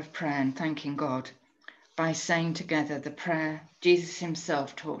time of prayer and thanking God by saying together the prayer Jesus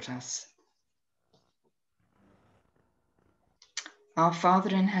himself taught us. Our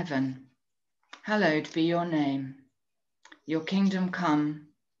Father in heaven, hallowed be your name. Your kingdom come,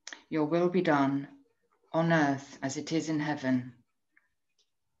 your will be done, on earth as it is in heaven.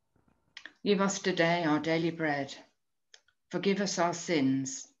 Give us today our daily bread. Forgive us our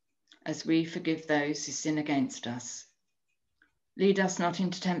sins, as we forgive those who sin against us. Lead us not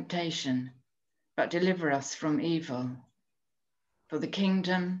into temptation, but deliver us from evil. For the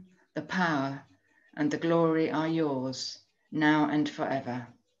kingdom, the power, and the glory are yours, now and forever.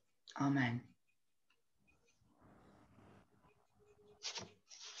 Amen.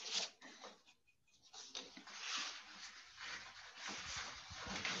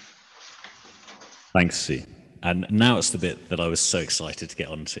 Thanks, Sue. And now it's the bit that I was so excited to get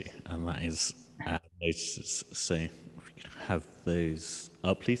onto, and that is notices. So if we can have those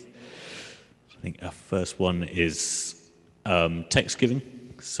up, please. I think our first one is text giving.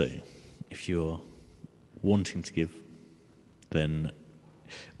 So if you're wanting to give, then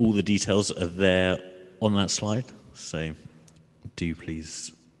all the details are there on that slide. So do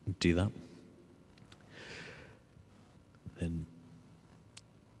please do that. Then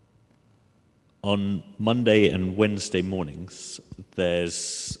on Monday and Wednesday mornings,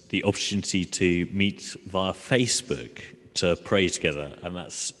 there's the opportunity to meet via Facebook to pray together, and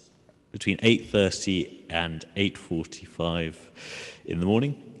that's between 8:30 and 8:45 in the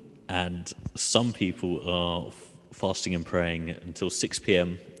morning. And some people are fasting and praying until 6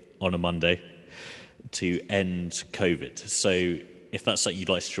 p.m. on a Monday to end COVID. So if that's something you'd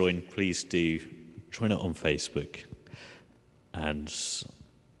like to join, please do join it on Facebook, and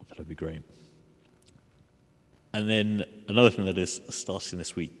that would be great. And then another thing that is starting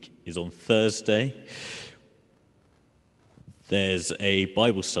this week is on Thursday, there's a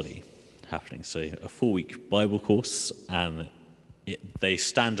Bible study happening. So a 4-week Bible course, and they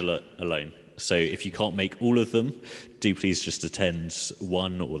stand alone. So if you can't make all of them, do please just attend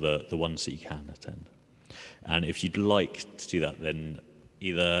one or the ones that you can attend. And if you'd like to do that, then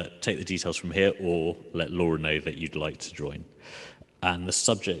either take the details from here or let Laura know that you'd like to join. And the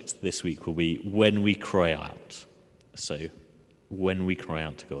subject this week will be when we cry out. So when we cry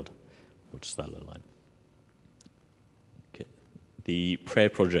out to God, what does that look like? Okay. The prayer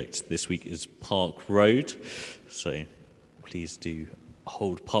project this week is Park Road. So please do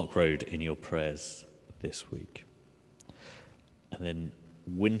hold Park Road in your prayers this week. And then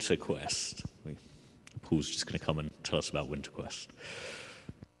Winter Quest. Paul's just going to come and tell us about Winter Quest.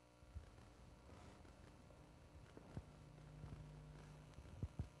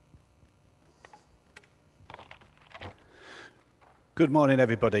 Good morning,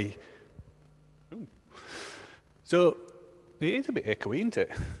 everybody. So, it is a bit echoey, isn't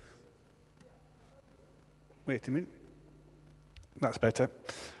it? Wait a minute. That's better.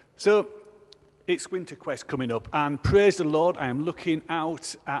 So, it's Winter Quest coming up, and praise the Lord, I am looking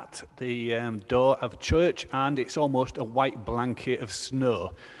out at the door of church, and it's almost a white blanket of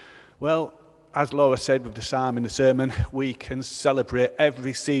snow. Well, as Laura said with the psalm in the sermon, we can celebrate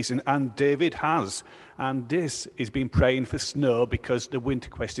every season, and David has. And this has been praying for snow because the Winter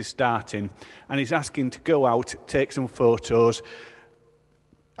Quest is starting. And he's asking to go out, take some photos.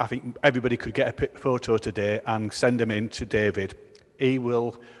 I think everybody could get a photo today and send them in to David. He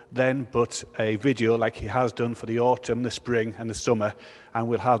will then put a video like he has done for the autumn, the spring and the summer, and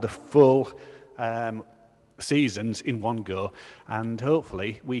we'll have the full seasons in one go. And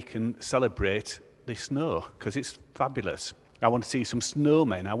hopefully we can celebrate the snow because it's fabulous. I want to see some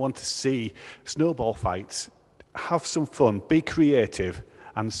snowmen. I want to see snowball fights. Have some fun. Be creative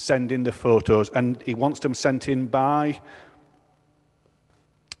and send in the photos. And he wants them sent in by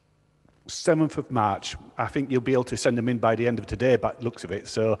 7th of March. I think you'll be able to send them in by the end of today, by the looks of it.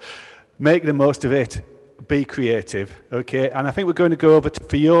 So make the most of it. Be creative, okay? And I think we're going to go over to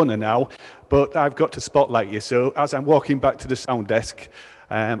Fiona now, but I've got to spotlight you. So as I'm walking back to the sound desk,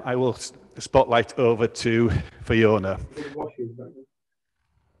 I will spotlight over to Fiona.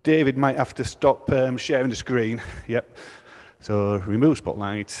 David might have to stop sharing the screen. Yep. So remove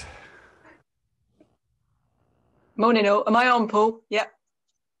spotlight. Morning all. Am I on, Paul? Yep.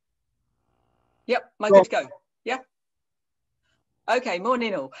 Yep. Am I good to go? Yeah. Okay.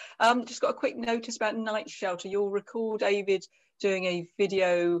 Morning all. Just got a quick notice about Night Shelter. You'll recall David doing a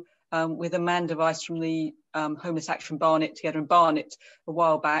video with Amanda Weiss from the Homeless Action Barnet together in Barnet a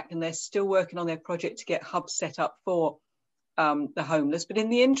while back, and they're still working on their project to get hubs set up for the homeless. But in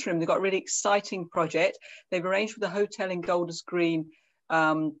the interim, they've got a really exciting project. They've arranged with the hotel in Golders Green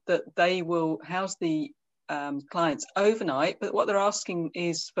that they will house the clients overnight, but what they're asking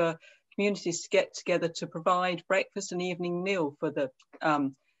is for communities to get together to provide breakfast and evening meal for the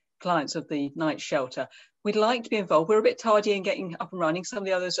clients of the night shelter. We'd like to be involved. We're a bit tardy in getting up and running. A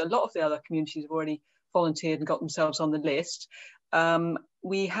lot of the other communities have already volunteered and got themselves on the list.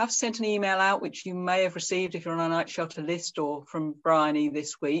 We have sent an email out, which you may have received if you're on our night shelter list, or from Bryony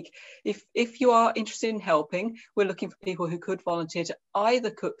this week. If you are interested in helping, we're looking for people who could volunteer to either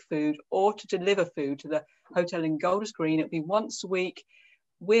cook food or to deliver food to the hotel in Golders Green. It'll be once a week.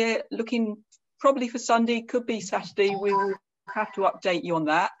 We're looking probably for Sunday, could be Saturday. We will have to update you on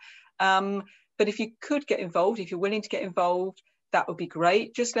that. But if you could get involved, if you're willing to get involved, that would be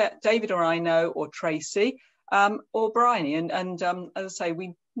great. Just let David or I know, or Tracy, or Bryony. And as I say,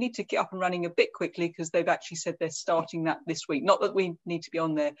 we need to get up and running a bit quickly because they've actually said they're starting that this week. Not that we need to be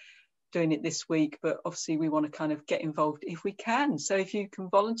on there doing it this week, but obviously we want to kind of get involved if we can. So if you can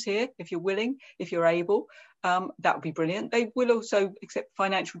volunteer, if you're willing, if you're able, that would be brilliant. They will also accept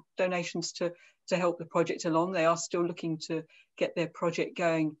financial donations to help the project along. They are still looking to get their project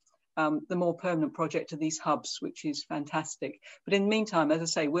going, the more permanent project of these hubs, which is fantastic. But in the meantime, as I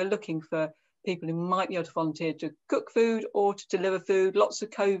say, we're looking for people who might be able to volunteer to cook food or to deliver food. Lots of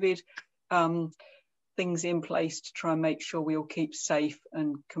COVID things in place to try and make sure we all keep safe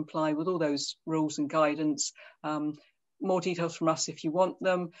and comply with all those rules and guidance. More details from us if you want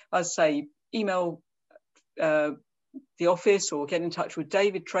them. As I say, email the office or get in touch with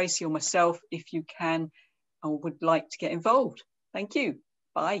David, Tracy or myself if you can or would like to get involved. Thank you.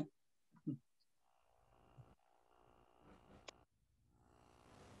 Bye.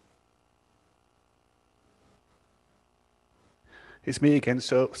 It's me again,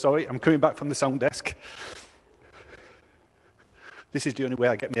 so sorry, I'm coming back from the sound desk. This is the only way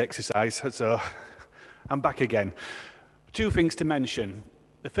I get my exercise, so I'm back again. Two things to mention.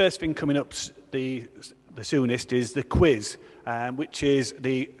 The first thing coming up the soonest is the quiz, which is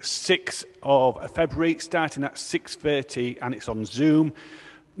the 6th of February, starting at 6:30, and it's on Zoom.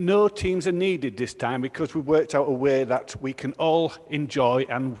 No teams are needed this time because we've worked out a way that we can all enjoy,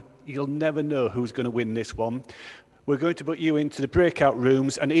 and you'll never know who's going to win this one. We're going to put you into the breakout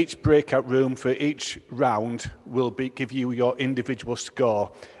rooms, and each breakout room for each round will give you your individual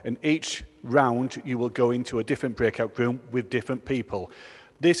score. And each round, you will go into a different breakout room with different people.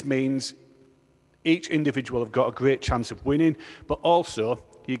 This means each individual have got a great chance of winning, but also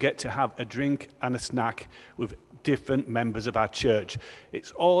you get to have a drink and a snack with different members of our church.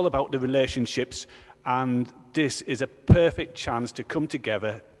 It's all about the relationships, and this is a perfect chance to come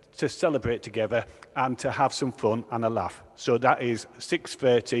together, to celebrate together, and to have some fun and a laugh. So that is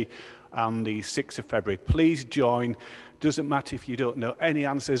 6:30 on the 6th of February. Please join. Doesn't matter if you don't know any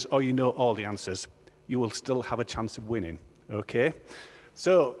answers or you know all the answers. You will still have a chance of winning, okay?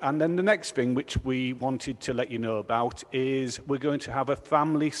 So, and then the next thing which we wanted to let you know about is we're going to have a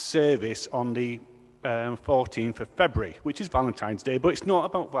family service on the 14th of February, which is Valentine's Day, but it's not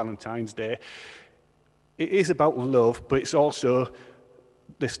about Valentine's Day. It is about love, but it's also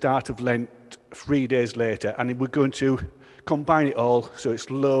the start of Lent 3 days later, and we're going to combine it all, so it's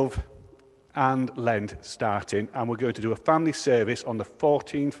love and Lent starting, and we're going to do a family service on the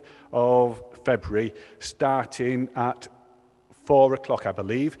 14th of February, starting at 4 o'clock, I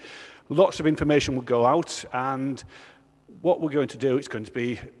believe. Lots of information will go out, and what we're going to do, it's going to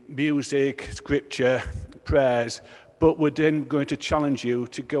be music, scripture, prayers, but we're then going to challenge you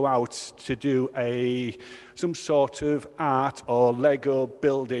to go out to do some sort of art or Lego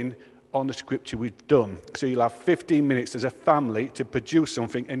building on the scripture we've done. So you'll have 15 minutes as a family to produce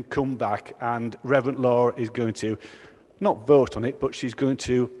something and come back, and Reverend Laura is going to not vote on it, but she's going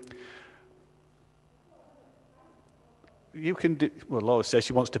to well, Laura says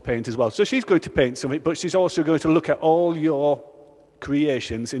she wants to paint as well. So she's going to paint something, but she's also going to look at all your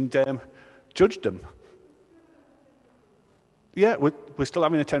creations and judge them. Yeah, we're still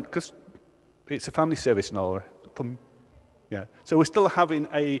having a tent because it's a family service now. Yeah, so we're still having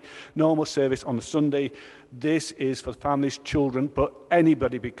a normal service on the Sunday. This is for families, children, but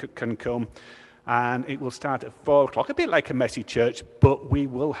anybody can come, and it will start at 4 o'clock. A bit like a messy church, but we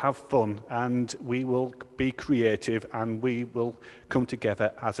will have fun, and we will be creative, and we will come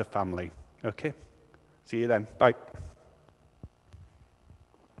together as a family. Okay, see you then. Bye.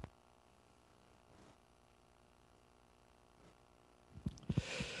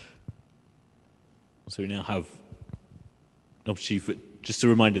 So we now have an opportunity for just a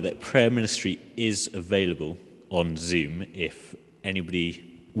reminder that prayer ministry is available on Zoom if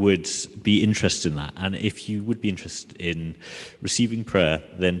anybody would be interested in that. And if you would be interested in receiving prayer,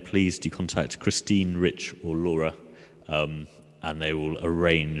 then please do contact Christine, Rich or Laura, and they will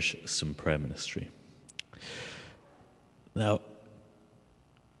arrange some prayer ministry. Now,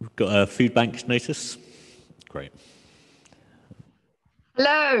 we've got a food bank notice. Great.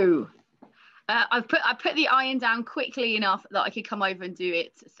 Hello. I put the iron down quickly enough that I could come over and do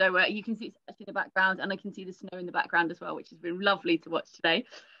it. So you can see it's in the background, and I can see the snow in the background as well, which has been lovely to watch today.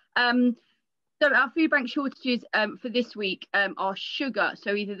 So our food bank shortages for this week are sugar.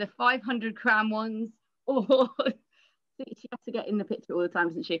 So either the 500-gram ones or she has to get in the picture all the time,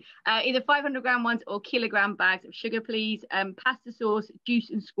 doesn't she? Either 500-gram ones or kilogram bags of sugar, please. Pasta sauce, juice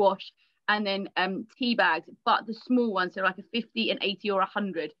and squash, and then tea bags, but the small ones, so like a 50, an 80 or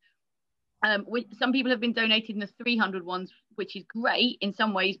 100. Some people have been donating the 300 ones, which is great in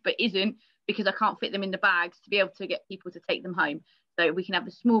some ways, but isn't, because I can't fit them in the bags to be able to get people to take them home. So we can have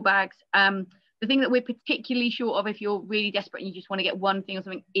the small bags. The thing that we're particularly short of, if you're really desperate and you just want to get one thing or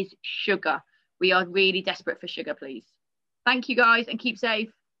something, is sugar. We are really desperate for sugar, please. Thank you, guys, and keep safe.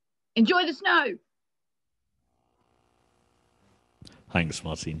 Enjoy the snow. Thanks,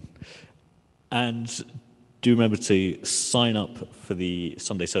 Martine. And do remember to sign up for the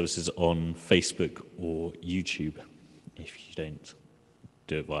Sunday services on Facebook or YouTube if you don't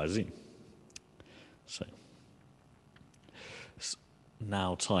do it via Zoom. So it's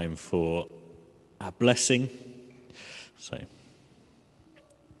now time for our blessing. So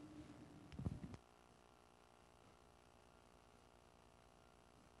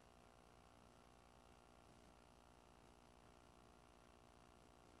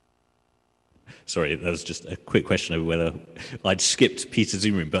sorry, that was just a quick question over whether I'd skipped Peter's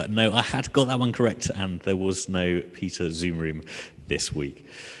Zoom room, but no, I had got that one correct, and there was no Peter Zoom room this week.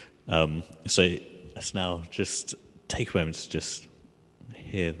 So let's now just take a moment to just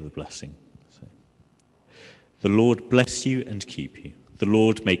hear the blessing. So, the Lord bless you and keep you. The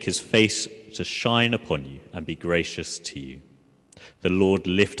Lord make his face to shine upon you and be gracious to you. The Lord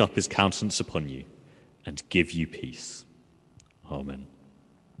lift up his countenance upon you and give you peace. Amen.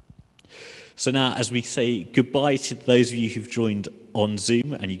 So now, as we say goodbye to those of you who've joined on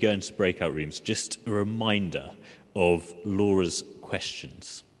Zoom and you go into breakout rooms, just a reminder of Laura's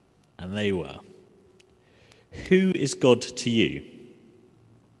questions. And they were, who is God to you?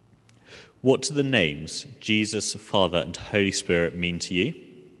 What do the names Jesus, Father, and Holy Spirit mean to you?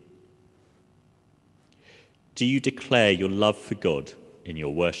 Do you declare your love for God in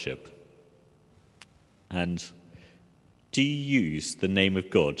your worship? And do you use the name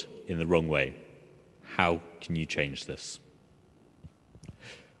of God in the wrong way? How can you change this?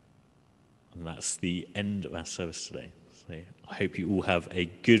 And that's the end of our service today. So I hope you all have a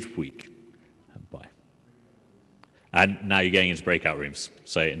good week. And bye. And now you're going into breakout rooms,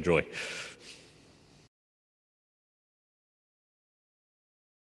 so enjoy.